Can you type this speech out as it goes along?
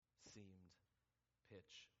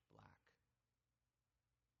pitch black.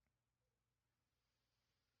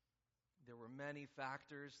 There were many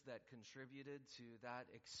factors that contributed to that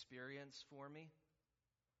experience for me.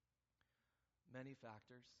 Many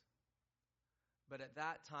factors. But at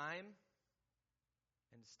that time,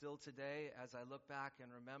 and still today, as I look back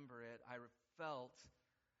and remember it, I felt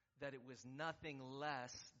that it was nothing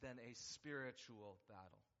less than a spiritual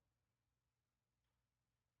battle.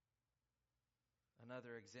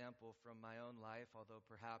 Another example from my own life, although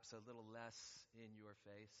perhaps a little less in your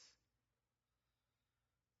face.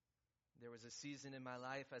 There was a season in my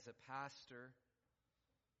life as a pastor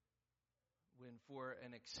when, for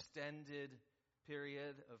an extended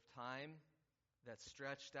period of time that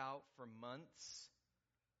stretched out for months,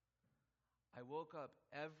 I woke up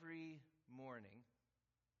every morning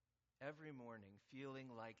feeling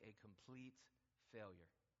like a complete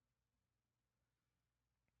failure.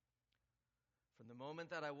 From the moment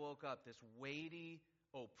that I woke up, this weighty,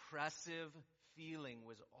 oppressive feeling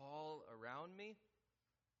was all around me.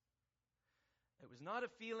 It was not a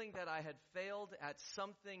feeling that I had failed at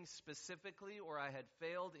something specifically or I had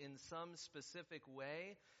failed in some specific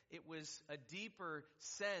way. It was a deeper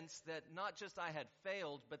sense that not just I had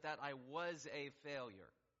failed, but that I was a failure.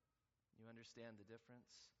 You understand the difference?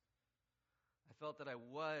 I felt that I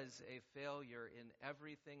was a failure in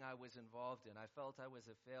everything I was involved in. I felt I was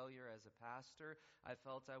a failure as a pastor. I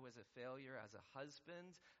felt I was a failure as a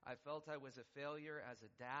husband. I felt I was a failure as a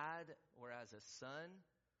dad or as a son.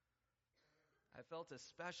 I felt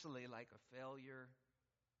especially like a failure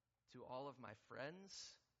to all of my friends.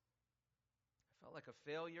 I felt like a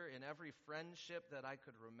failure in every friendship that I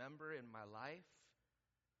could remember in my life.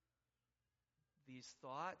 These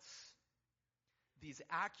thoughts, these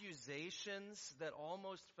accusations that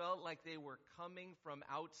almost felt like they were coming from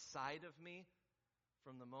outside of me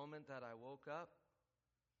from the moment that I woke up,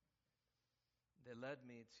 they led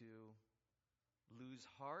me to lose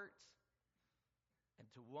heart and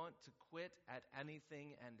to want to quit at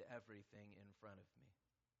anything and everything in front of me.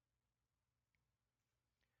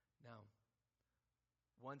 Now,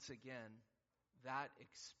 once again, that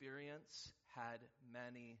experience had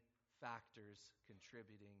many factors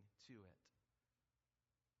contributing to it.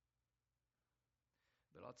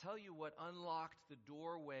 But I'll tell you what unlocked the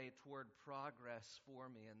doorway toward progress for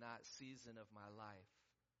me in that season of my life.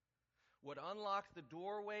 What unlocked the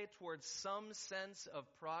doorway towards some sense of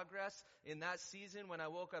progress in that season when I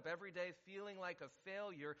woke up every day feeling like a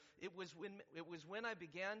failure, it was when I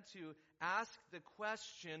began to ask the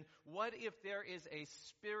question, what if there is a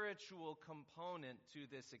spiritual component to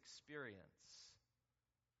this experience?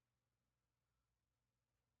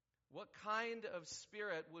 What kind of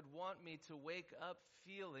spirit would want me to wake up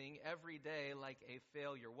feeling every day like a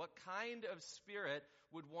failure? What kind of spirit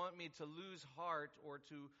would want me to lose heart or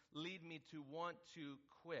to lead me to want to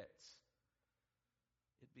quit?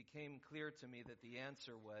 It became clear to me that the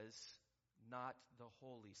answer was not the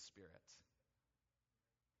Holy Spirit.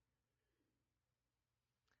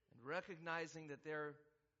 And recognizing that there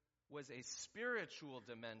was a spiritual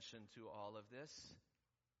dimension to all of this,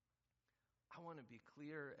 I want to be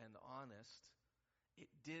clear and honest. It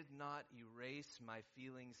did not erase my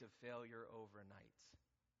feelings of failure overnight.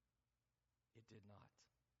 It did not.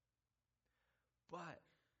 But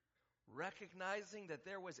recognizing that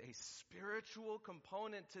there was a spiritual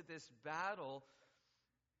component to this battle,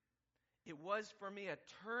 it was for me a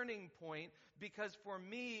turning point, because for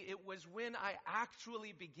me it was when I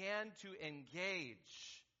actually began to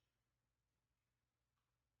engage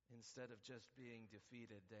instead of just being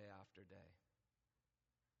defeated day after day.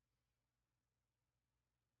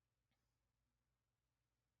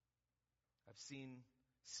 I've seen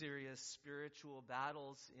serious spiritual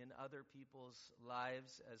battles in other people's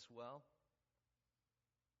lives as well.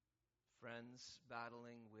 Friends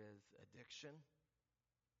battling with addiction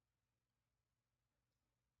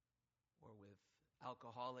or with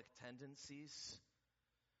alcoholic tendencies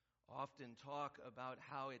often talk about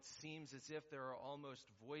how it seems as if there are almost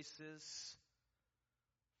voices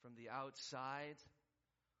from the outside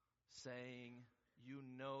saying, you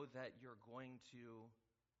know that you're going to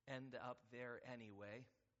end up there anyway.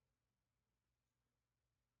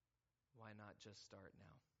 Why not just start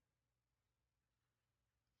now?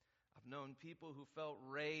 I've known people who felt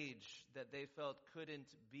rage that they felt couldn't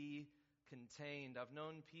be contained. I've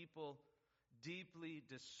known people deeply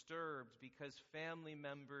disturbed because family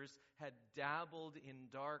members had dabbled in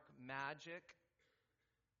dark magic,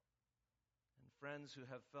 and friends who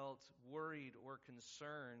have felt worried or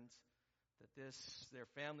concerned that their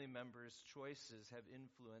family members' choices have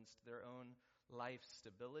influenced their own life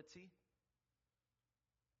stability.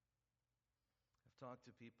 I've talked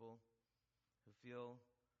to people who feel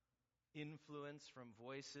influence from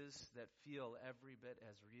voices that feel every bit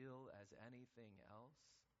as real as anything else.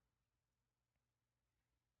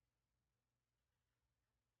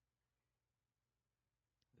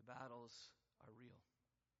 The battles are real.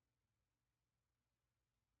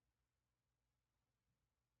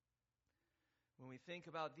 When we think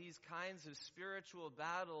about these kinds of spiritual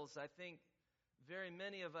battles, I think very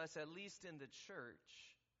many of us, at least in the church,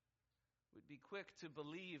 would be quick to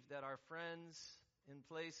believe that our friends in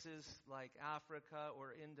places like Africa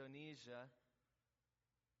or Indonesia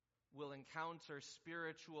will encounter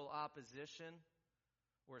spiritual opposition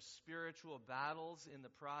or spiritual battles in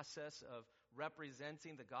the process of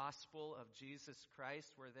representing the gospel of Jesus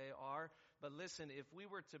Christ where they are. But listen, if we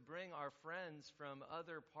were to bring our friends from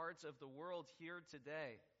other parts of the world here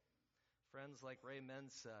today, friends like Ray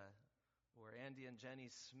Mensa or Andy and Jenny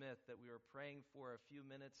Smith that we were praying for a few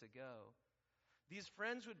minutes ago, these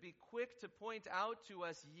friends would be quick to point out to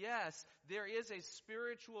us, yes, there is a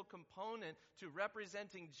spiritual component to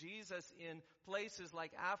representing Jesus in places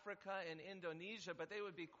like Africa and Indonesia, but they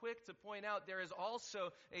would be quick to point out there is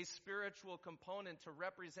also a spiritual component to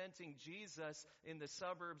representing Jesus in the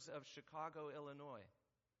suburbs of Chicago, Illinois.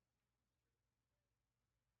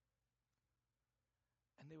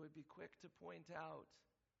 And they would be quick to point out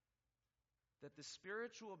that the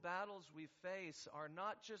spiritual battles we face are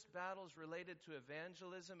not just battles related to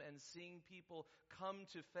evangelism and seeing people come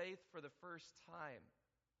to faith for the first time.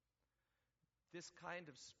 This kind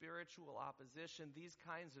of spiritual opposition, these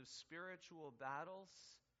kinds of spiritual battles,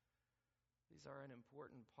 these are an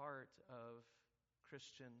important part of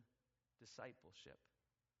Christian discipleship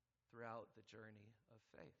throughout the journey of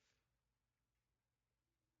faith.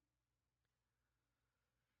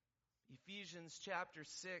 Ephesians chapter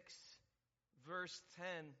 6, verse 10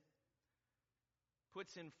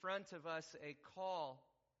 puts in front of us a call.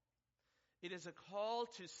 It is a call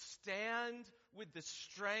to stand with the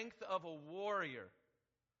strength of a warrior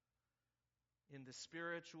in the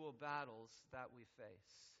spiritual battles that we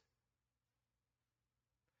face.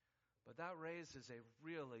 But that raises a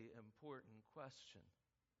really important question.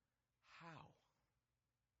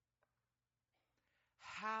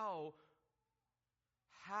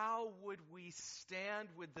 How would we stand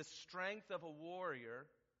with the strength of a warrior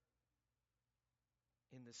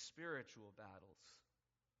in the spiritual battles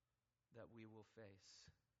that we will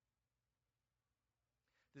face?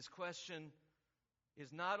 This question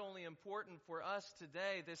is not only important for us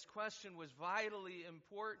today, this question was vitally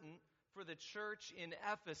important for the church in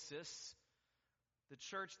Ephesus, the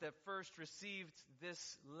church that first received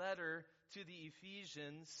this letter to the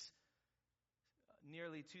Ephesians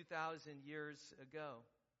nearly 2,000 years ago.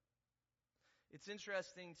 It's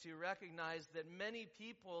interesting to recognize that many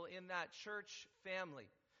people in that church family,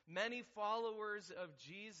 many followers of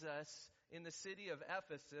Jesus in the city of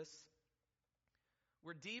Ephesus,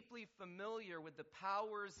 were deeply familiar with the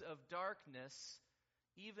powers of darkness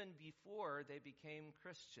even before they became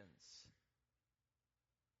Christians.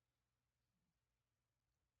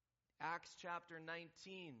 Acts chapter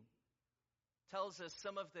 19 tells us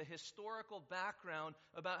some of the historical background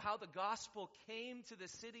about how the gospel came to the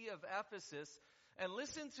city of Ephesus. And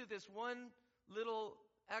listen to this one little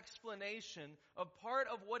explanation of part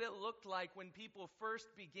of what it looked like when people first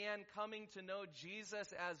began coming to know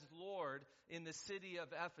Jesus as Lord in the city of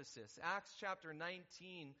Ephesus. Acts chapter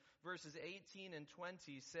 19, verses 18 and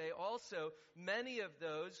 20 say, "Also, many of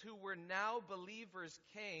those who were now believers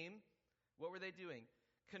came," what were they doing?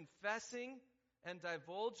 "Confessing and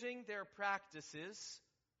divulging their practices,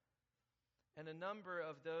 and a number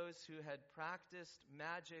of those who had practiced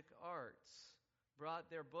magic arts brought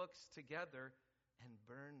their books together and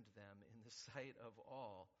burned them in the sight of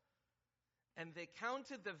all. And they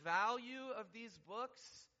counted the value of these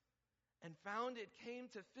books and found it came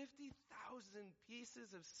to 50,000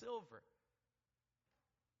 pieces of silver.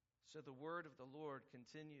 So the word of the Lord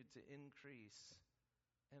continued to increase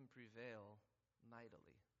and prevail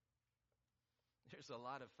mightily." There's a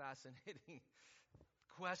lot of fascinating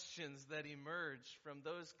questions that emerge from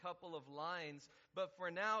those couple of lines. But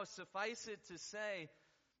for now, suffice it to say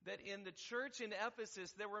that in the church in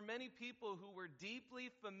Ephesus, there were many people who were deeply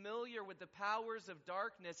familiar with the powers of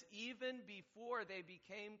darkness even before they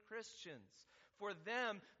became Christians. For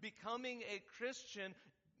them, becoming a Christian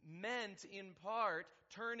meant, in part,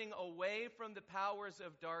 turning away from the powers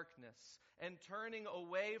of darkness and turning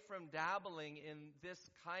away from dabbling in this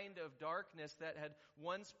kind of darkness that had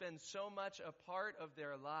once been so much a part of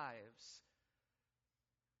their lives.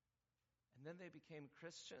 And then they became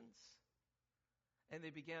Christians, and they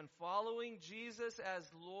began following Jesus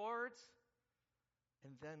as Lord.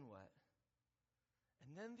 And then what?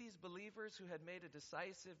 And then these believers who had made a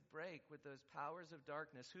decisive break with those powers of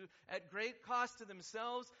darkness, who at great cost to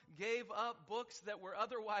themselves gave up books that were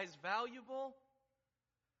otherwise valuable,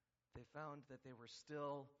 they found that they were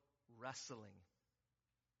still wrestling,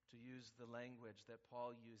 to use the language that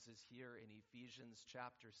Paul uses here in Ephesians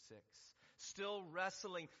chapter 6. Still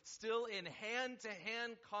wrestling, still in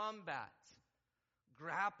hand-to-hand combat,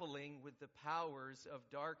 grappling with the powers of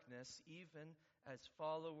darkness, even as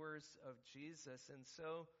followers of Jesus. And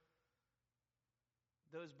so,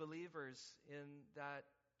 those believers in that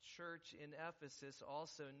church in Ephesus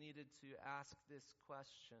also needed to ask this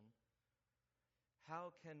question: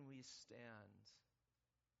 how can we stand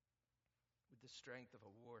with the strength of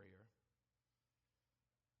a warrior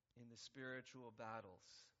in the spiritual battles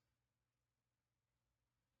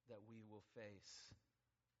that we will face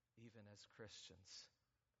even as Christians?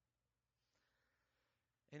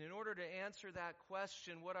 And in order to answer that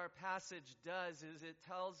question, what our passage does is it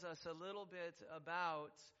tells us a little bit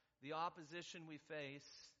about the opposition we face,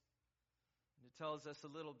 and it tells us a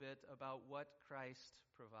little bit about what Christ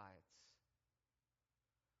provides.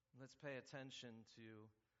 Let's pay attention to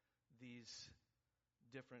these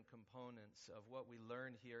different components of what we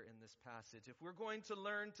learn here in this passage. If we're going to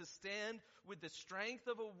learn to stand with the strength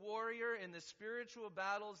of a warrior in the spiritual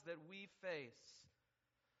battles that we face,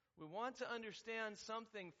 we want to understand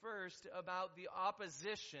something first about the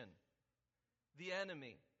opposition, the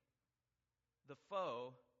enemy, the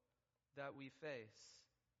foe that we face.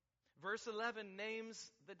 Verse 11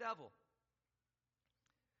 names the devil.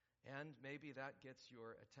 And maybe that gets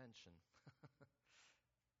your attention.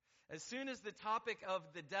 As soon as the topic of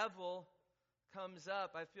the devil comes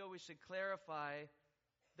up, I feel we should clarify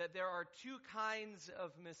that there are two kinds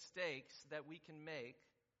of mistakes that we can make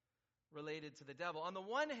related to the devil. On the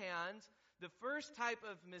one hand, the first type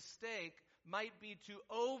of mistake might be to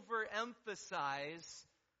overemphasize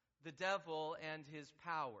the devil and his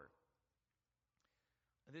power.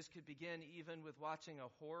 This could begin even with watching a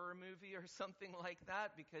horror movie or something like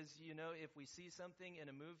that, because, if we see something in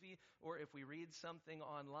a movie or if we read something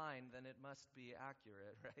online, then it must be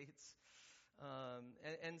accurate, right?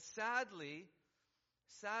 And sadly,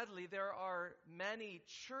 there are many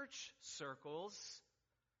church circles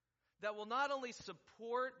that will not only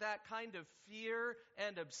support that kind of fear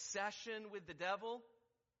and obsession with the devil,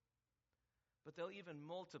 but they'll even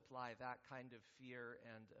multiply that kind of fear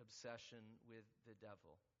and obsession with the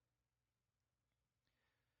devil.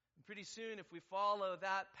 And pretty soon, if we follow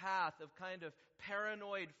that path of kind of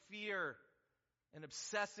paranoid fear and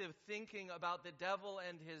obsessive thinking about the devil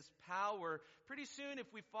and his power, pretty soon,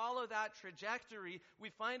 if we follow that trajectory, we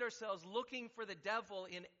find ourselves looking for the devil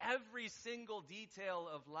in every single detail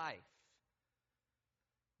of life.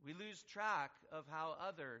 We lose track of how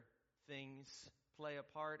other things play a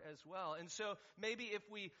part as well. And so maybe if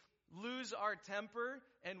we lose our temper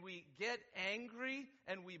and we get angry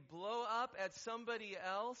and we blow up at somebody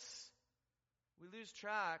else, we lose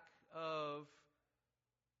track of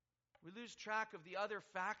the other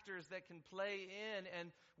factors that can play in,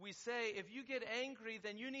 and we say, if you get angry,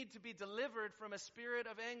 then you need to be delivered from a spirit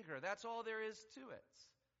of anger. That's all there is to it.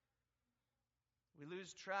 We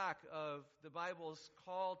lose track of the Bible's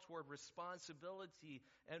call toward responsibility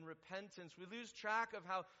and repentance. We lose track of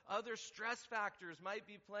how other stress factors might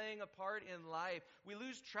be playing a part in life. We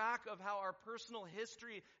lose track of how our personal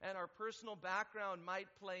history and our personal background might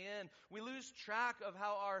play in. We lose track of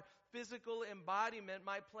how our physical embodiment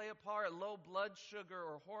might play a part, low blood sugar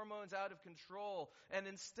or hormones out of control. And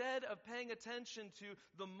instead of paying attention to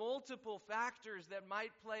the multiple factors that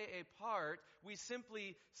might play a part, we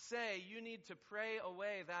simply say, you need to pray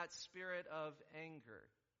away that spirit of anger,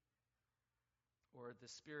 or the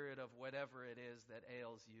spirit of whatever it is that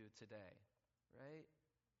ails you today, right?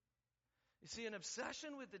 You see, an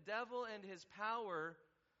obsession with the devil and his power,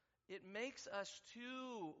 it makes us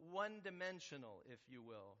too one-dimensional, if you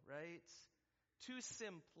will, right? Too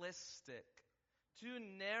simplistic, too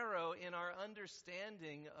narrow in our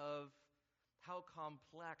understanding of how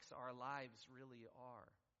complex our lives really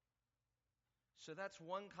are. So that's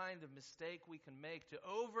one kind of mistake we can make, to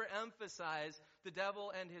overemphasize the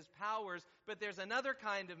devil and his powers. But there's another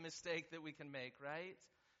kind of mistake that we can make, right?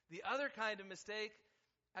 The other kind of mistake,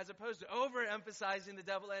 as opposed to overemphasizing the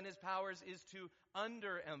devil and his powers, is to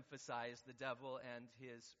underemphasize the devil and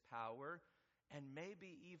his power, and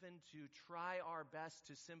maybe even to try our best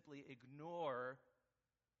to simply ignore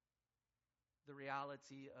the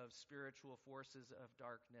reality of spiritual forces of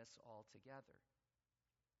darkness altogether.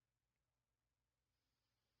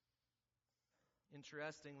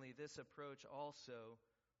 Interestingly, this approach also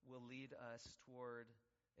will lead us toward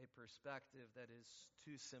a perspective that is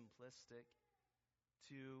too simplistic,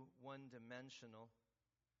 too one-dimensional.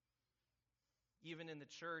 Even in the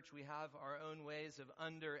church, we have our own ways of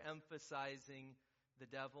underemphasizing the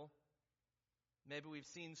devil. Maybe we've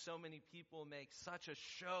seen so many people make such a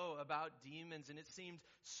show about demons, and it seemed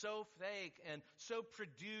so fake and so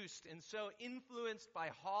produced and so influenced by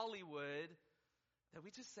Hollywood that we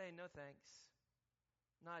just say, no thanks,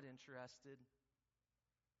 not interested.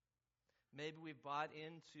 Maybe we've bought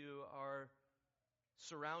into our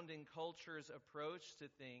surrounding culture's approach to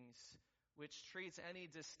things, which treats any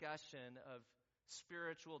discussion of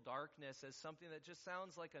spiritual darkness as something that just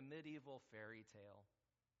sounds like a medieval fairy tale.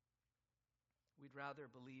 We'd rather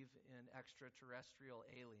believe in extraterrestrial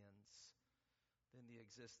aliens than the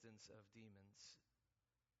existence of demons.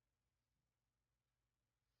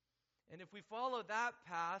 And if we follow that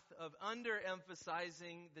path of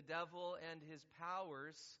underemphasizing the devil and his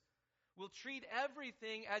powers, we'll treat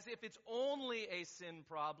everything as if it's only a sin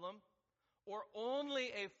problem or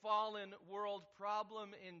only a fallen world problem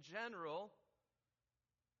in general.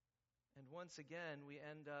 And once again, we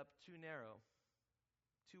end up too narrow,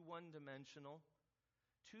 too one-dimensional,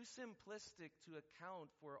 too simplistic to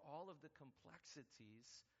account for all of the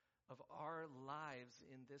complexities of our lives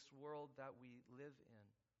in this world that we live in.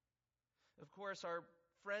 Of course, our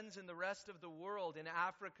friends in the rest of the world, in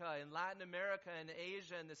Africa, in Latin America, in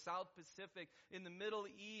Asia, in the South Pacific, in the Middle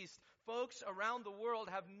East, folks around the world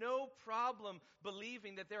have no problem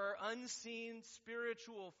believing that there are unseen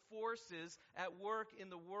spiritual forces at work in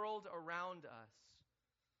the world around us.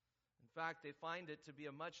 In fact, they find it to be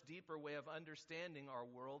a much deeper way of understanding our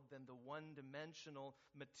world than the one-dimensional,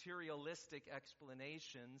 materialistic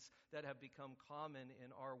explanations that have become common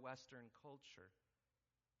in our Western culture.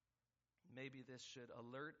 Maybe this should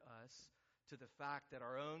alert us to the fact that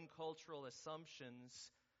our own cultural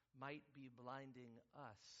assumptions might be blinding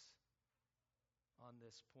us on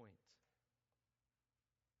this point.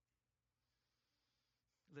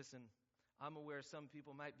 Listen, I'm aware some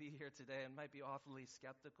people might be here today and might be awfully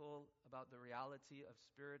skeptical about the reality of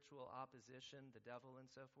spiritual opposition, the devil, and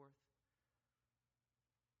so forth.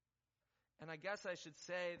 And I guess I should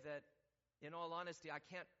say that, in all honesty, I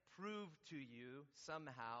can't prove to you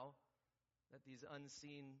somehow that these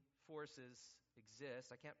unseen forces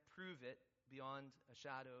exist. I can't prove it beyond a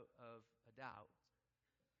shadow of a doubt.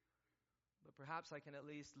 But perhaps I can at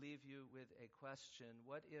least leave you with a question.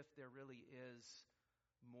 What if there really is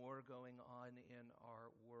more going on in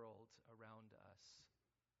our world around us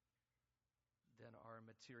than our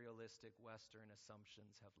materialistic Western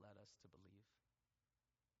assumptions have led us to believe?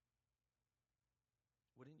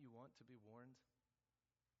 Wouldn't you want to be warned?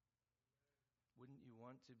 Wouldn't you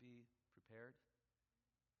want to be prepared?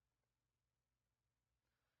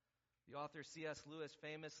 The author C.S. Lewis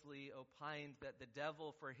famously opined that the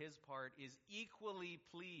devil, for his part, is equally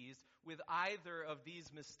pleased with either of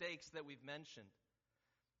these mistakes that we've mentioned.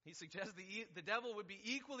 He suggests the devil would be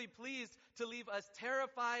equally pleased to leave us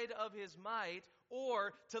terrified of his might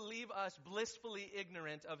or to leave us blissfully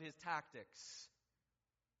ignorant of his tactics.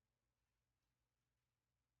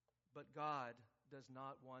 But God does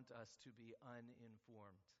not want us to be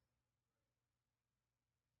uninformed.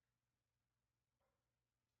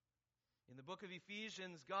 In the book of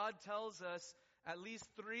Ephesians, God tells us at least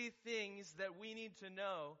 3 things that we need to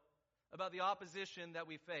know about the opposition that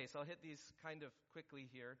we face. I'll hit these kind of quickly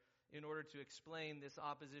here in order to explain this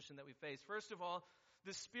opposition that we face. First of all,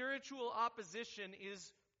 the spiritual opposition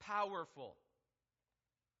is powerful.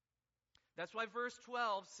 That's why verse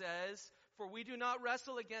 12 says, "For we do not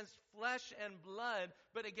wrestle against flesh and blood,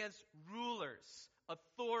 but against rulers,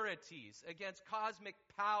 authorities, against cosmic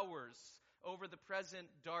powers over the present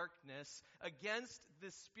darkness, against the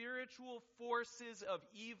spiritual forces of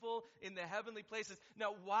evil in the heavenly places."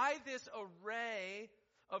 Now, why this array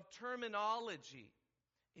of terminology?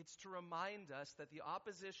 It's to remind us that the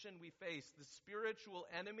opposition we face, the spiritual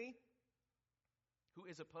enemy who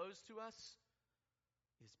is opposed to us,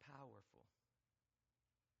 is powerful.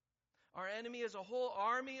 Our enemy is a whole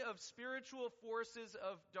army of spiritual forces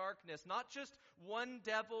of darkness, not just one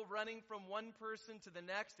devil running from one person to the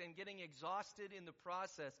next and getting exhausted in the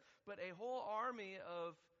process, but a whole army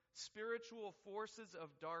of spiritual forces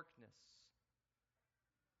of darkness.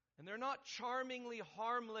 And they're not charmingly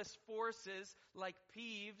harmless forces like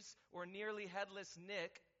Peeves or Nearly Headless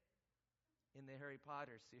Nick in the Harry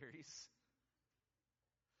Potter series.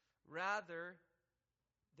 Rather,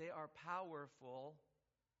 they are powerful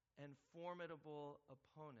and formidable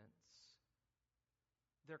opponents.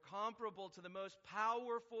 They're comparable to the most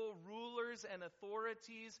powerful rulers and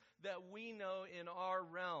authorities that we know in our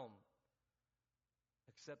realm,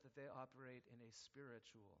 except that they operate in a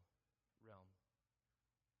spiritual realm.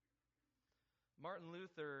 Martin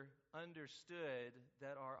Luther understood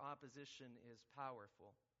that our opposition is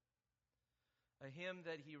powerful. A hymn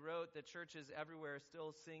that he wrote that churches everywhere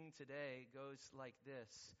still sing today goes like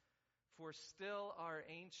this: "For still our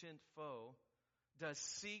ancient foe does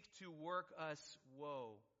seek to work us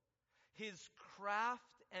woe. His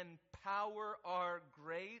craft and power are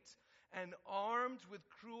great, and armed with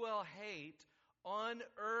cruel hate, on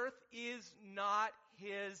earth is not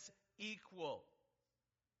his equal."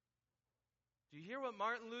 Do you hear what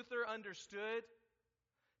Martin Luther understood?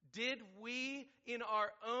 Did we in our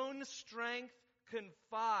own strength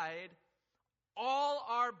confide, all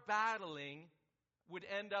our battling would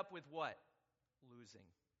end up with what? Losing.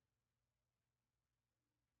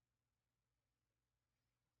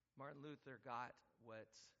 Martin Luther got what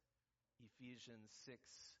Ephesians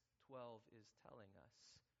 6:12 is telling us.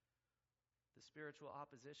 The spiritual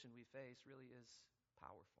opposition we face really is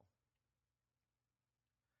powerful.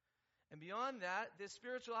 And beyond that, this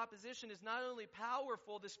spiritual opposition is not only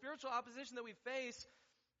powerful, the spiritual opposition that we face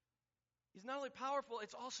is not only powerful,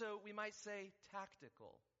 it's also, we might say,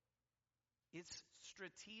 tactical. It's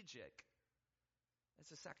strategic. That's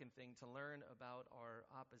the second thing to learn about our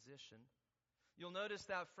opposition. You'll notice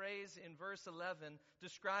that phrase in verse 11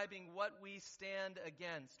 describing what we stand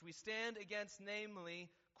against. We stand against, namely,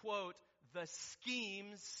 quote, "the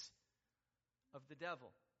schemes of the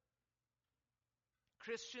devil."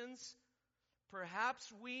 Christians,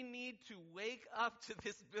 perhaps we need to wake up to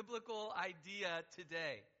this biblical idea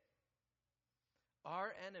today.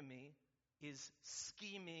 Our enemy is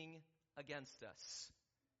scheming against us.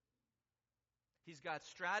 He's got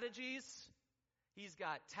strategies. He's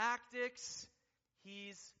got tactics.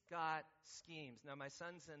 He's got schemes. Now, my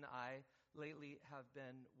sons and I lately have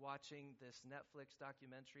been watching this Netflix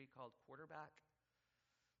documentary called Quarterback,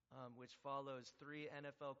 which follows 3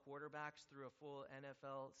 NFL quarterbacks through a full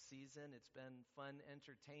NFL season. It's been fun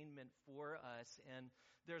entertainment for us. And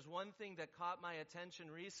there's one thing that caught my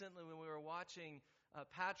attention recently when we were watching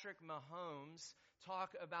Patrick Mahomes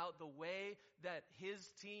talk about the way that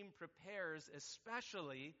his team prepares,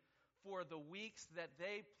 especially for the weeks that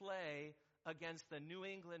they play against the New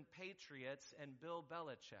England Patriots and Bill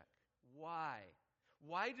Belichick. Why?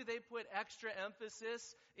 Why do they put extra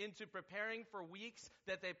emphasis into preparing for weeks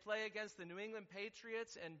that they play against the New England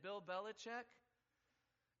Patriots and Bill Belichick?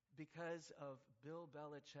 Because of Bill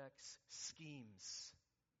Belichick's schemes.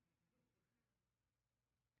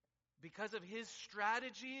 Because of his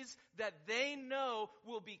strategies that they know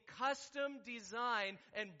will be custom designed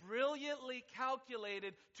and brilliantly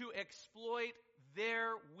calculated to exploit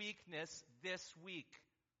their weakness this week.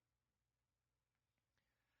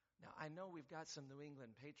 Now, I know we've got some New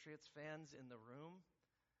England Patriots fans in the room,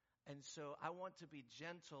 and so I want to be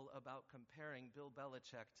gentle about comparing Bill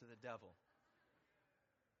Belichick to the devil.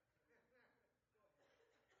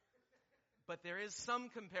 But there is some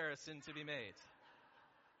comparison to be made.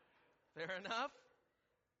 Fair enough?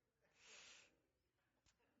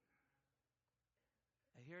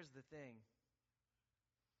 Now, here's the thing.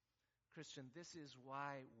 Christian, this is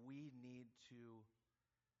why we need to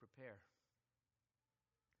prepare.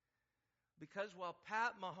 Because while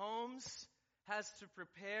Pat Mahomes has to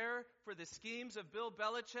prepare for the schemes of Bill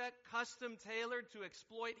Belichick, custom tailored to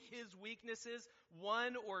exploit his weaknesses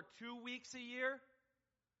 1 or 2 weeks a year,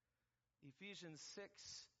 Ephesians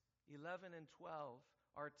 6:11 and 12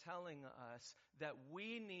 are telling us that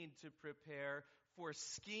we need to prepare for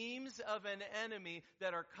schemes of an enemy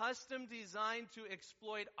that are custom designed to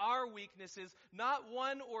exploit our weaknesses, not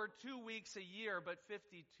 1 or 2 weeks a year, but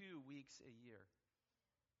 52 weeks a year.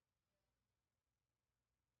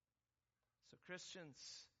 So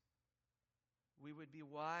Christians, we would be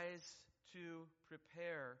wise to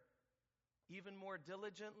prepare even more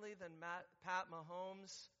diligently than Pat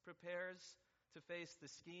Mahomes prepares to face the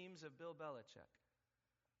schemes of Bill Belichick.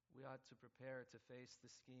 We ought to prepare to face the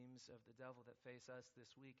schemes of the devil that face us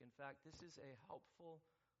this week. In fact, this is a helpful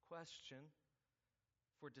question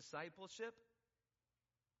for discipleship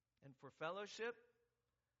and for fellowship.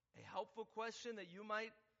 A helpful question that you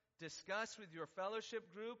might discuss with your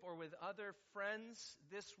fellowship group or with other friends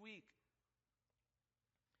this week.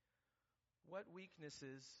 What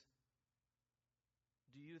weaknesses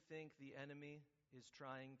do you think the enemy is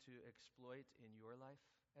trying to exploit in your life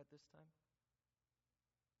at this time?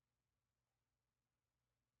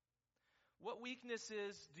 What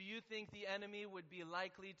weaknesses do you think the enemy would be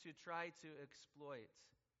likely to try to exploit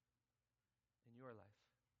in your life?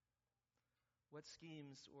 What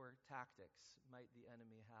schemes or tactics might the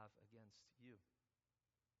enemy have against you?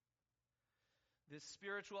 This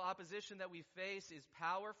spiritual opposition that we face is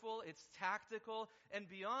powerful, it's tactical, and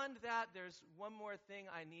beyond that, there's one more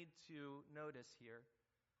thing I need to notice here.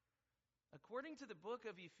 According to the book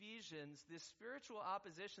of Ephesians, this spiritual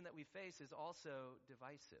opposition that we face is also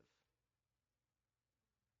divisive.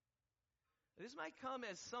 This might come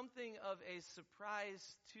as something of a surprise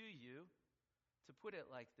to you, to put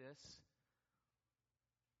it like this.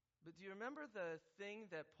 But do you remember the thing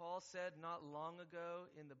that Paul said not long ago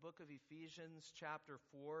in the book of Ephesians chapter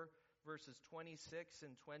 4, verses 26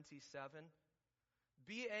 and 27?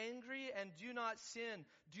 Be angry and do not sin.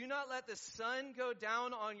 Do not let the sun go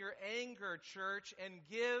down on your anger, church, and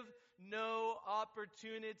give no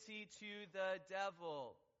opportunity to the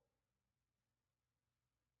devil.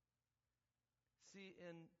 See,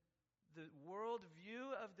 in the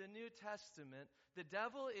worldview of the New Testament, the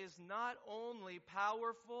devil is not only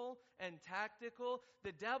powerful and tactical,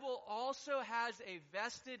 the devil also has a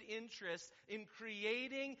vested interest in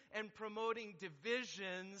creating and promoting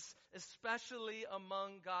divisions, especially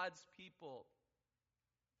among God's people.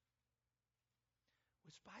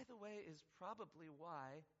 Which, by the way, is probably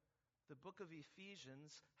why the book of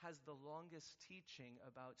Ephesians has the longest teaching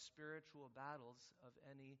about spiritual battles of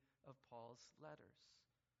any of Paul's letters.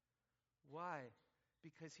 Why?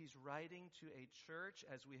 Because he's writing to a church,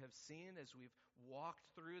 as we have seen, as we've walked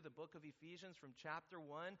through the book of Ephesians from chapter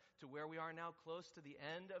 1 to where we are now close to the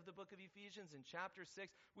end of the book of Ephesians in chapter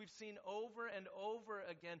 6. We've seen over and over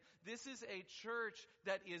again, this is a church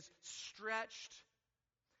that is stretched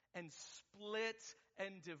and split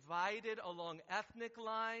and divided along ethnic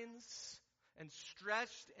lines, and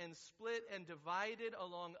stretched and split and divided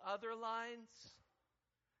along other lines.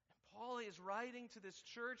 Paul is writing to this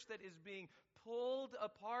church that is being pulled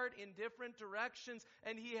apart in different directions,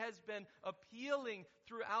 and he has been appealing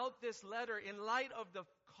throughout this letter in light of the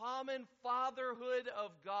common fatherhood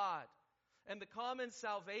of God and the common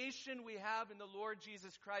salvation we have in the Lord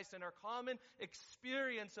Jesus Christ and our common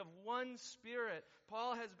experience of one Spirit.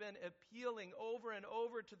 Paul has been appealing over and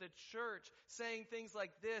over to the church, saying things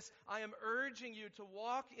like this: I am urging you to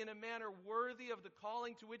walk in a manner worthy of the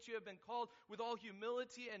calling to which you have been called, with all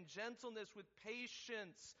humility and gentleness, with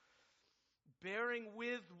patience, bearing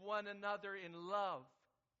with one another in love,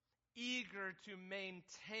 eager to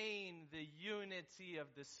maintain the unity of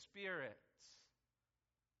the Spirit.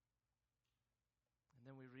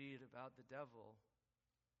 And then we read about the devil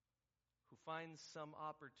who finds some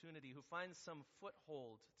opportunity, who finds some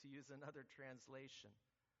foothold, to use another translation,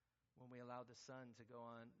 when we allow the sun to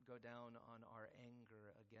go down on our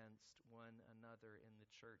anger against one another in the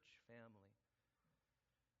church family.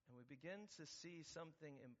 And we begin to see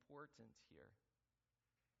something important here.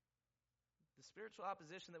 The spiritual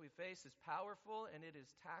opposition that we face is powerful and it is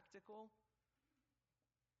tactical.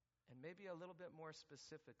 And maybe a little bit more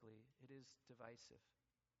specifically, it is divisive.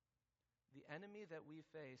 The enemy that we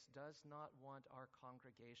face does not want our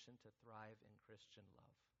congregation to thrive in Christian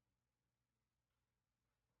love.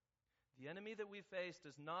 The enemy that we face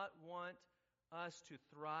does not want us to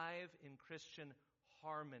thrive in Christian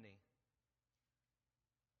harmony.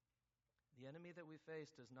 The enemy that we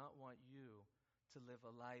face does not want you to live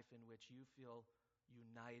a life in which you feel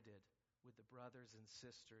united with the brothers and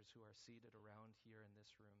sisters who are seated around here in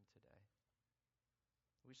this room today.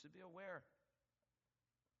 We should be aware.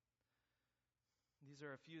 These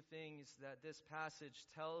are a few things that this passage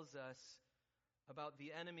tells us about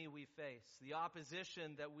the enemy we face, the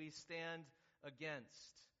opposition that we stand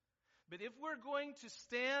against. But if we're going to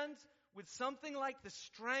stand with something like the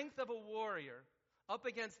strength of a warrior up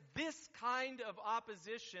against this kind of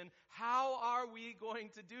opposition, how are we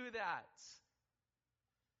going to do that?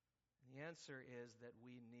 The answer is that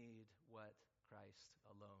we need what Christ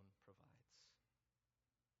alone provides.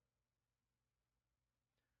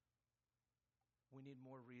 We need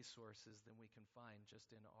more resources than we can find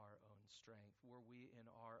just in our own strength. Were we in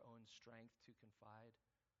our own strength to confide,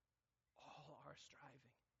 all our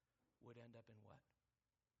striving would end up in what?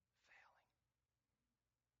 Failing.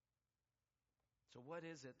 So what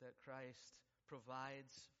is it that Christ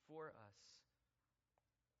provides for us?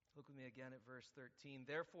 Look with me again at verse 13.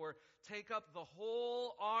 Therefore, take up the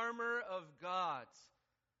whole armor of God,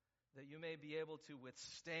 that you may be able to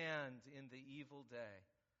withstand in the evil day.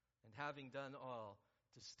 And having done all,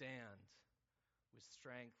 to stand with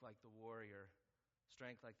strength like the warrior,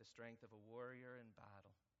 strength like the strength of a warrior in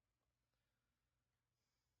battle.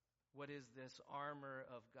 What is this armor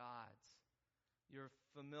of God? You're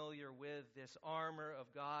familiar with this armor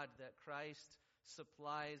of God that Christ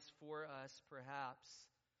supplies for us, perhaps.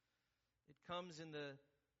 It comes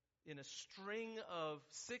in a string of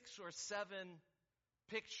 6 or 7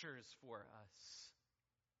 pictures for us.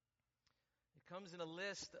 It comes in a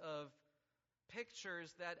list of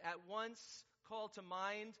pictures that at once call to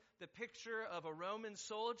mind the picture of a Roman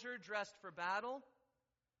soldier dressed for battle,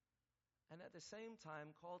 and at the same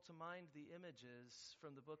time call to mind the images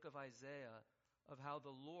from the book of Isaiah of how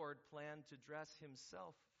the Lord planned to dress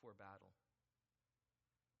himself for battle.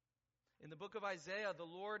 In the book of Isaiah, the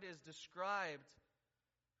Lord is described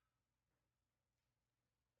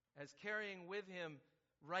as carrying with him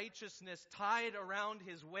righteousness tied around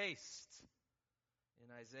his waist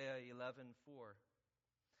in Isaiah 11:4.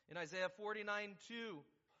 In Isaiah 49:2,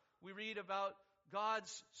 we read about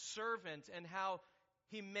God's servant and how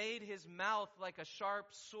he made his mouth like a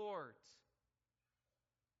sharp sword.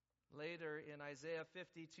 Later in Isaiah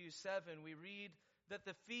 52:7, we read that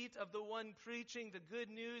the feet of the one preaching the good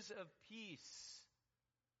news of peace.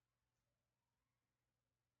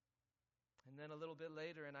 And then a little bit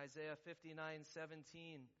later in Isaiah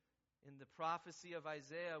 59:17, in the prophecy of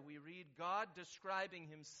Isaiah, we read God describing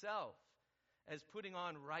himself as putting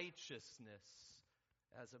on righteousness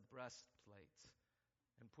as a breastplate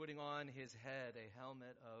and putting on his head a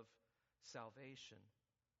helmet of salvation.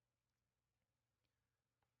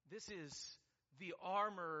 This is the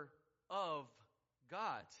armor of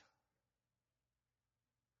God.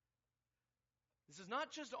 This is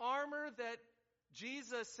not just armor that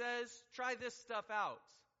Jesus says, try this stuff out.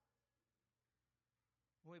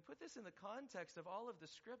 When we put this in the context of all of the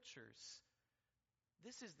scriptures,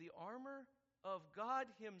 this is the armor of God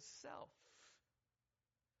himself,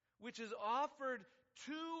 which is offered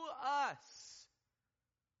to us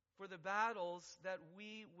for the battles that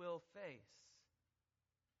we will face.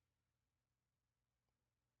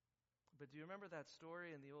 But do you remember that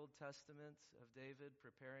story in the Old Testament of David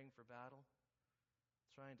preparing for battle?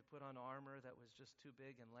 Trying to put on armor that was just too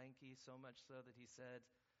big and lanky, so much so that he said,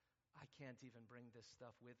 I can't even bring this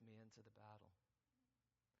stuff with me into the battle.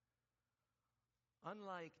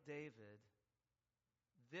 Unlike David,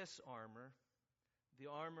 this armor, the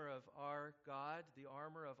armor of our God, the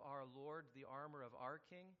armor of our Lord, the armor of our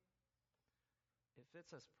King, it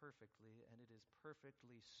fits us perfectly, and it is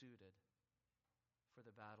perfectly suited for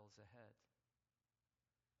the battles ahead.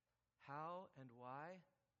 How and why?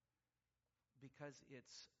 Because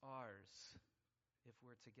it's ours if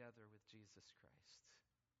we're together with Jesus Christ.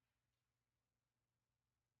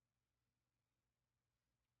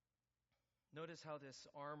 Notice how this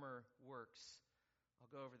armor works.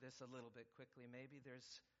 I'll go over this a little bit quickly. Maybe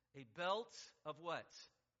there's a belt of what?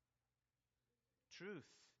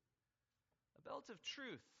 Truth. A belt of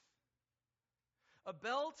truth. A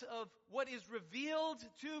belt of what is revealed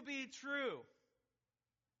to be true.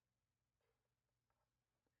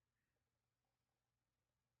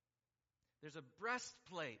 There's a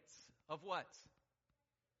breastplate of what?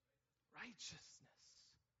 Righteousness.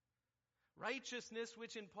 Righteousness,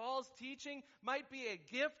 which in Paul's teaching might be a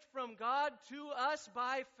gift from God to us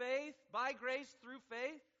by faith, by grace through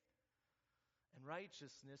faith. And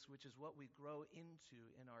righteousness, which is what we grow into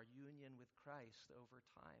in our union with Christ over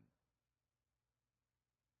time.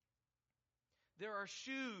 There are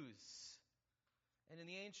shoes. And in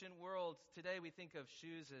the ancient world, today we think of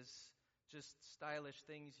shoes as just stylish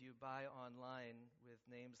things you buy online with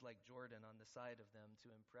names like Jordan on the side of them to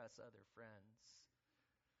impress other friends.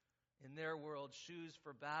 In their world, shoes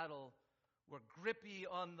for battle were grippy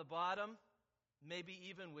on the bottom, maybe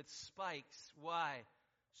even with spikes. Why?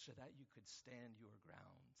 So that you could stand your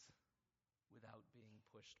ground without being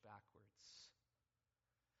pushed backwards.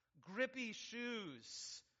 Grippy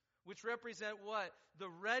shoes, which represent what? The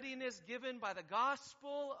readiness given by the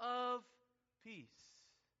gospel of peace.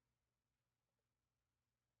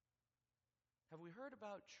 Have we heard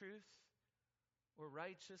about truth or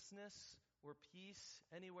righteousness or peace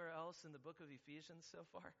anywhere else in the book of Ephesians so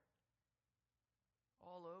far?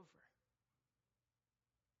 All over.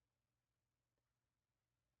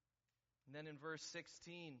 And then in verse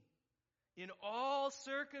 16, in all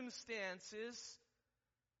circumstances,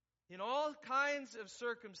 in all kinds of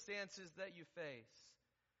circumstances that you face,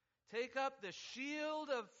 take up the shield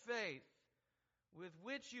of faith with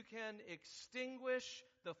which you can extinguish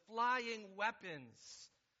the flying weapons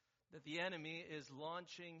that the enemy is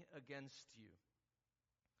launching against you.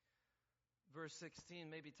 Verse 16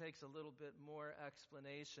 maybe takes a little bit more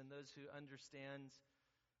explanation. Those who understand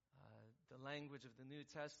the language of the New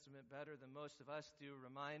Testament better than most of us do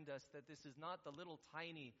remind us that this is not the little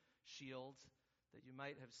tiny shield that you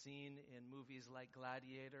might have seen in movies like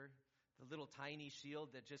Gladiator, the little tiny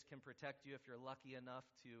shield that just can protect you if you're lucky enough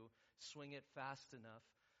to swing it fast enough.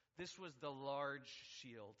 This was the large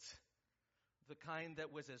shield, the kind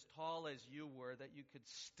that was as tall as you were, that you could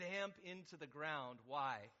stamp into the ground.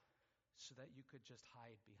 Why? So that you could just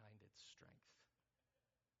hide behind its strength.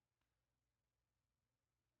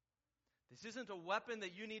 This isn't a weapon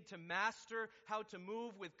that you need to master how to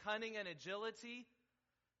move with cunning and agility.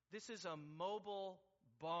 This is a mobile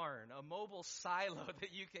barn, a mobile silo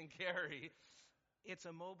that you can carry. It's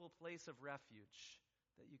a mobile place of refuge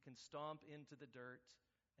that you can stomp into the dirt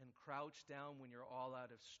and crouch down when you're all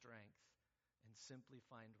out of strength and simply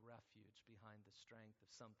find refuge behind the strength of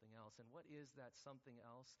something else. And what is that something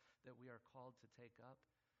else that we are called to take up?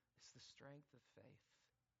 It's the strength of faith.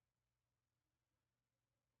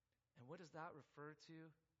 And what does that refer to?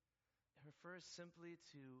 It refers simply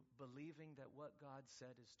to believing that what God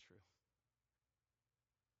said is true.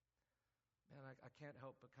 Man, I can't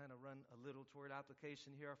help but kind of run a little toward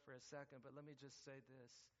application here for a second, but let me just say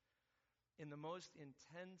this. In the most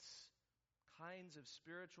intense kinds of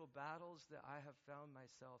spiritual battles that I have found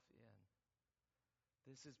myself in,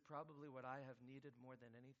 this is probably what I have needed more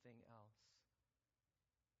than anything else.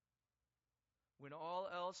 When all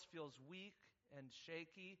else feels weak and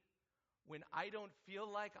shaky, when I don't feel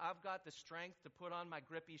like I've got the strength to put on my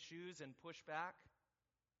grippy shoes and push back,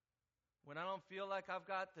 when I don't feel like I've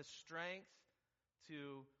got the strength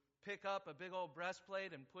to pick up a big old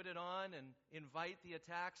breastplate and put it on and invite the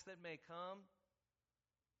attacks that may come,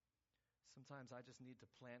 sometimes I just need to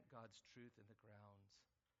plant God's truth in the ground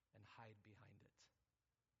and hide behind it.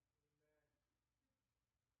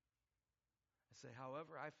 I say,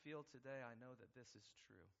 however I feel today, I know that this is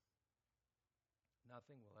true.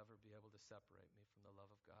 Nothing will ever be able to separate me from the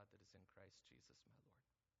love of God that is in Christ Jesus, my Lord.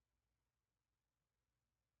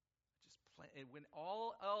 When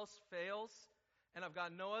all else fails, and I've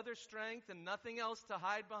got no other strength and nothing else to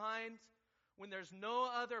hide behind, when there's no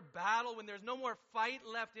other battle, when there's no more fight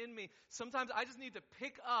left in me, sometimes I just need to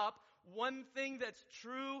pick up one thing that's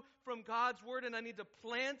true from God's word, and I need to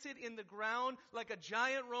plant it in the ground like a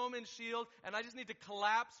giant Roman shield, and I just need to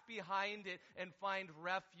collapse behind it and find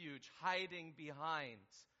refuge hiding behind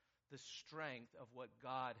the strength of what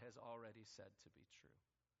God has already said to be true.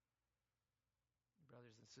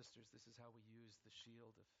 Brothers and sisters, this is how we use the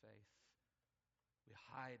shield of faith. We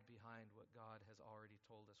hide behind what God has already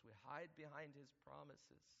told us. We hide behind His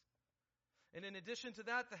promises. And in addition to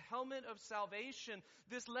that, the helmet of salvation.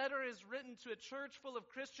 This letter is written to a church full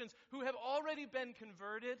of Christians who have already been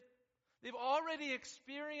converted. They've already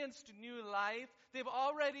experienced new life. They've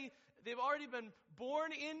already been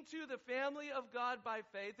born into the family of God by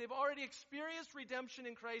faith. They've already experienced redemption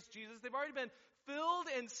in Christ Jesus. They've already been filled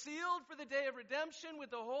and sealed for the day of redemption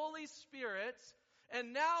with the Holy Spirit.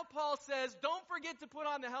 And now Paul says, don't forget to put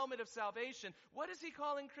on the helmet of salvation. What is he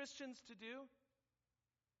calling Christians to do?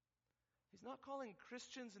 He's not calling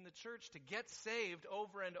Christians in the church to get saved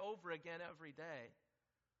over and over again every day.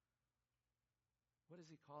 What is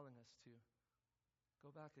he calling us to?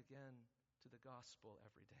 Go back again to the gospel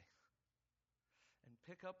every day. And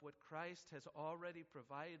pick up what Christ has already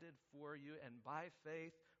provided for you, and by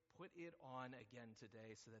faith, put it on again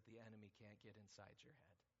today so that the enemy can't get inside your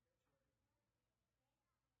head.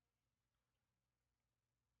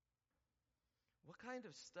 What kind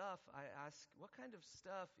of stuff, I ask, what kind of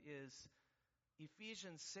stuff is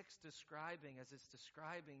Ephesians 6 describing as it's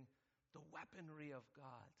describing the weaponry of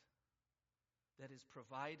God that is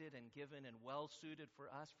provided and given and well-suited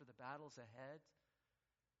for us for the battles ahead?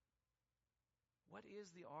 What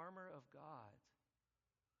is the armor of God?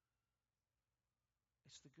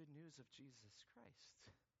 It's the good news of Jesus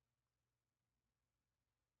Christ.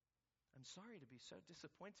 I'm sorry to be so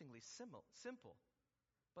disappointingly simple,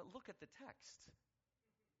 but look at the text.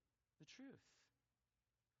 The truth.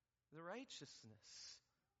 The righteousness.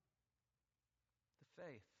 The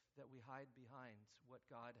faith that we hide behind what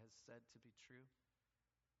God has said to be true.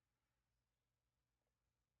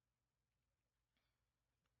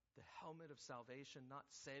 The helmet of salvation, not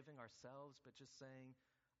saving ourselves, but just saying,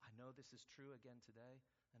 I know this is true again today,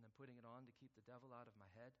 and then putting it on to keep the devil out of my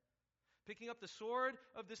head. Picking up the sword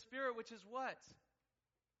of the Spirit, which is what?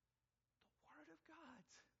 The Word of God.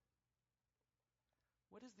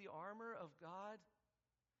 What is the armor of God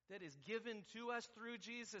that is given to us through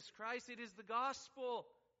Jesus Christ? It is the gospel.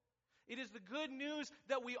 It is the good news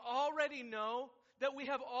that we already know, that we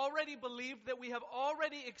have already believed, that we have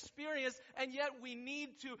already experienced, and yet we need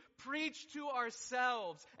to preach to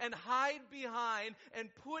ourselves and hide behind and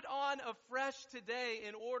put on afresh today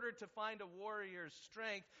in order to find a warrior's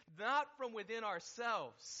strength, not from within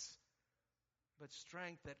ourselves, but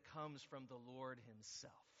strength that comes from the Lord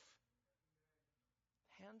Himself,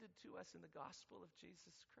 handed to us in the gospel of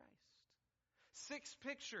Jesus Christ. 6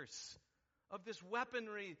 pictures of this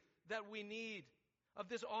weaponry that we need, of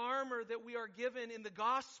this armor that we are given in the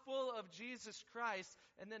gospel of Jesus Christ,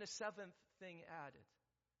 and then a 7th thing added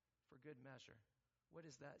for good measure. What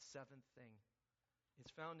is that 7th thing?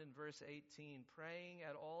 It's found in verse 18, praying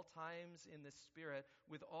at all times in the Spirit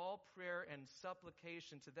with all prayer and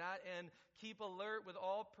supplication. To that end, keep alert with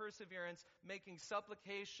all perseverance, making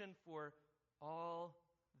supplication for all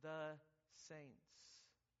the saints.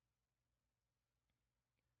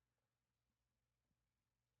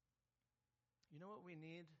 You know what we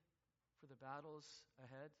need for the battles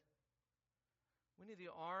ahead? We need the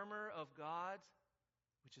armor of God,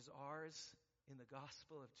 which is ours in the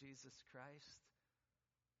gospel of Jesus Christ.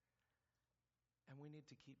 And we need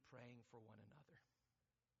to keep praying for one another.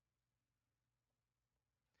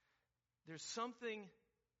 There's something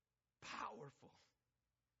powerful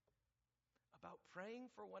about praying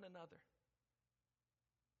for one another.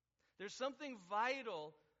 There's something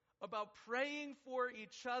vital about praying for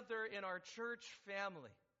each other in our church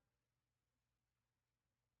family.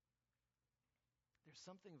 There's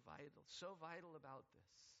something vital, so vital about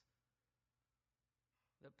this,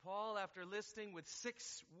 that Paul, after listing with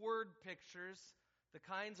 6 word pictures the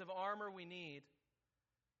kinds of armor we need,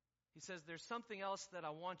 he says, there's something else that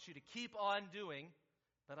I want you to keep on doing,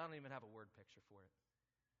 but I don't even have a word picture for it.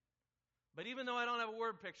 But even though I don't have a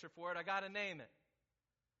word picture for it, I got to name it.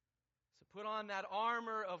 So put on that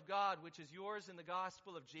armor of God, which is yours in the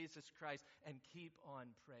gospel of Jesus Christ, and keep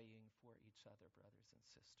on praying for each other, brothers and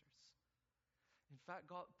sisters. In fact,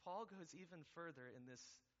 Paul goes even further in this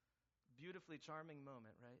beautifully charming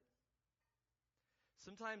moment, right?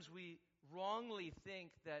 Sometimes we wrongly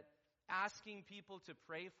think that asking people to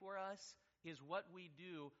pray for us is what we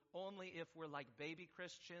do only if we're like baby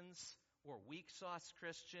Christians or weak sauce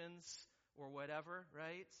Christians or whatever,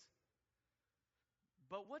 right?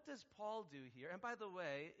 But what does Paul do here? And by the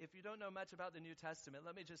way, if you don't know much about the New Testament,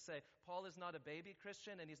 let me just say, Paul is not a baby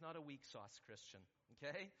Christian and he's not a weak sauce Christian,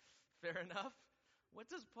 okay? Fair enough? What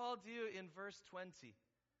does Paul do in verse 20?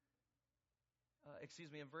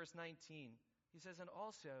 In verse 19. He says, and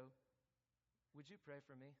also, would you pray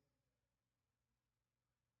for me?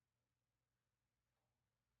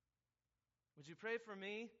 Would you pray for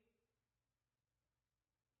me?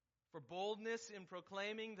 For boldness in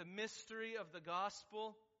proclaiming the mystery of the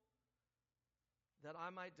gospel, that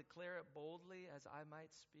I might declare it boldly as I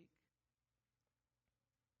might speak?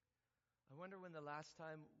 I wonder when the last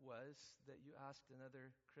time was that you asked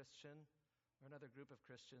another Christian or another group of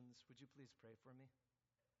Christians, would you please pray for me?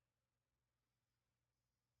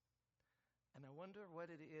 And I wonder what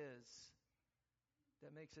it is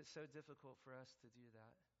that makes it so difficult for us to do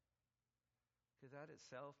that. Could that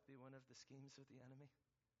itself be one of the schemes of the enemy?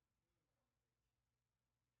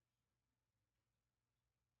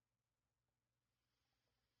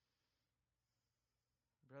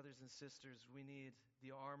 Brothers and sisters, we need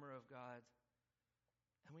the armor of God,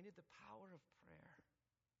 and we need the power of prayer,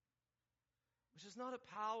 which is not a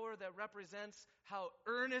power that represents how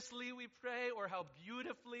earnestly we pray or how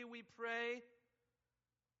beautifully we pray.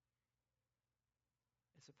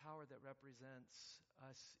 It's a power that represents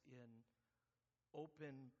us in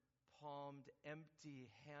open-palmed,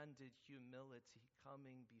 empty-handed humility,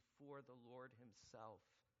 coming before the Lord Himself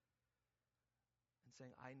and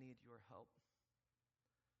saying, I need your help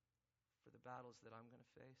for the battles that I'm going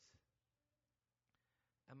to face.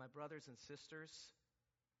 And my brothers and sisters,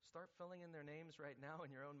 start filling in their names right now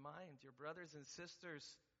in your own mind. Your brothers and sisters,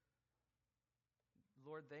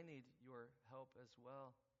 Lord, they need your help as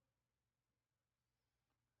well.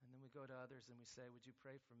 And then we go to others and we say, would you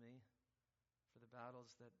pray for me for the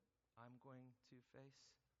battles that I'm going to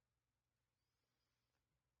face?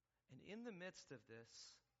 And in the midst of this,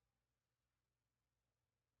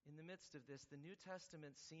 the New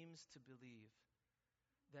Testament seems to believe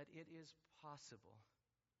that it is possible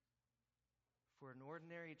for an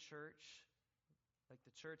ordinary church, like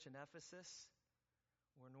the church in Ephesus,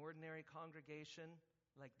 or an ordinary congregation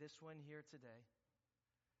like this one here today.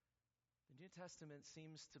 The New Testament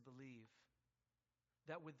seems to believe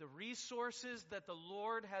that with the resources that the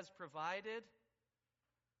Lord has provided,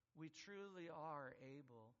 we truly are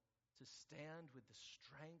able to stand with the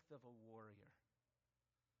strength of a warrior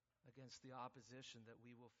against the opposition that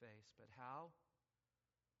we will face. But how?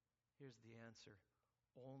 Here's the answer.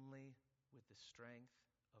 Only with the strength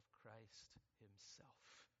of Christ Himself.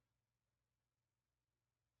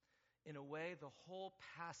 In a way, the whole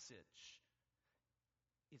passage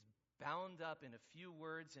is bound up in a few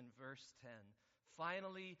words in verse 10.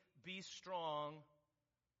 Finally, be strong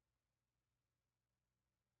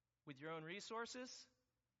with your own resources?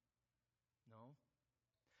 No.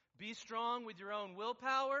 Be strong with your own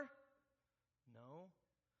willpower? No.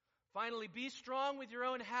 Finally, be strong with your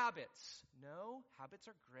own habits? No. Habits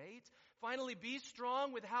are great. Finally, be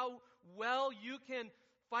strong with how well you can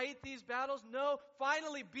fight these battles? No.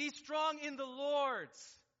 Finally, be strong in the Lord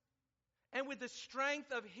and with the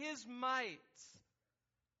strength of His might.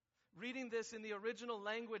 Reading this in the original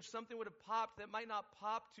language, something would have popped that might not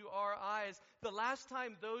pop to our eyes. The last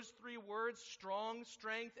time those three words, strong,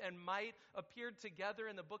 strength, and might, appeared together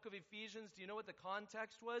in the book of Ephesians, do you know what the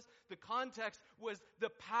context was? The context was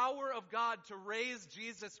the power of God to raise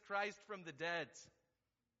Jesus Christ from the dead.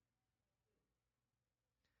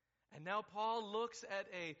 And now Paul looks at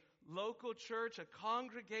a local church, a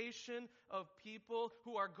congregation of people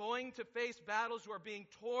who are going to face battles, who are being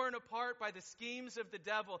torn apart by the schemes of the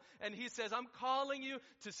devil. And he says, I'm calling you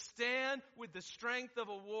to stand with the strength of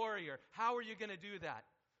a warrior. How are you going to do that?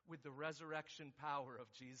 With the resurrection power of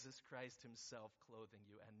Jesus Christ Himself clothing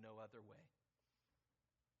you, and no other way.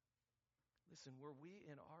 Listen, were we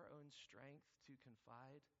in our own strength to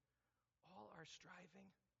confide all our striving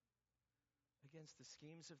against the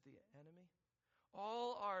schemes of the enemy?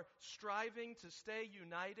 All our striving to stay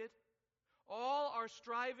united? All our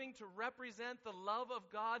striving to represent the love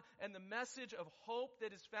of God and the message of hope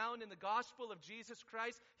that is found in the gospel of Jesus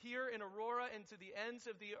Christ here in Aurora and to the ends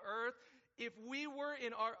of the earth? If we were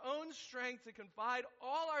in our own strength to confide,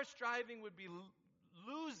 all our striving would be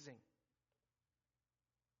losing.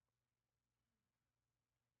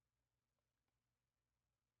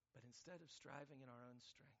 But instead of striving in our own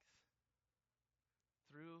strength,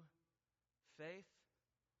 through faith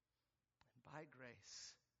and by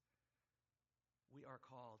grace, we are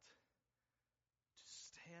called to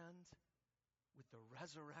stand with the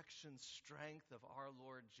resurrection strength of our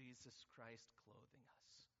Lord Jesus Christ clothing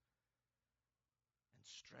us and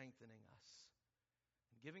strengthening us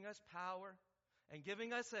and giving us power and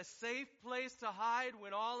giving us a safe place to hide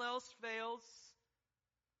when all else fails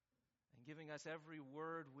and giving us every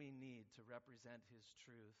word we need to represent His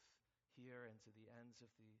truth here and to the ends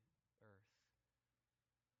of the earth.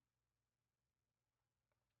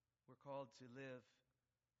 We're called to live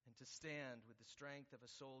and to stand with the strength of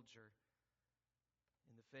a soldier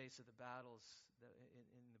in the face of the battles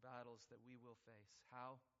that we will face.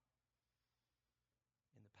 How?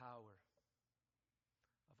 In the power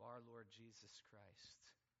of our Lord Jesus Christ,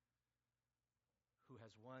 who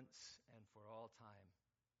has once and for all time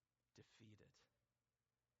defeated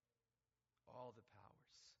all the powers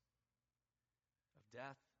of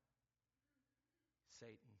death,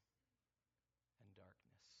 Satan, and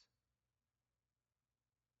darkness.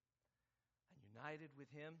 And united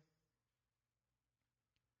with Him,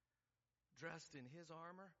 dressed in His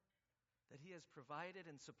armor that He has provided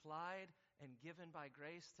and supplied and given by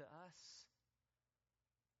grace to us,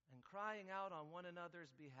 and crying out on one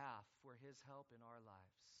another's behalf for His help in our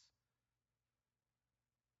lives.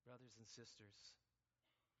 Brothers and sisters,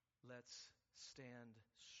 let's stand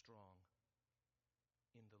strong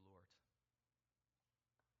in the Lord.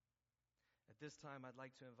 At this time, I'd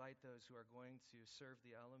like to invite those who are going to serve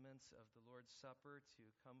the elements of the Lord's Supper to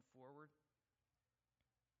come forward.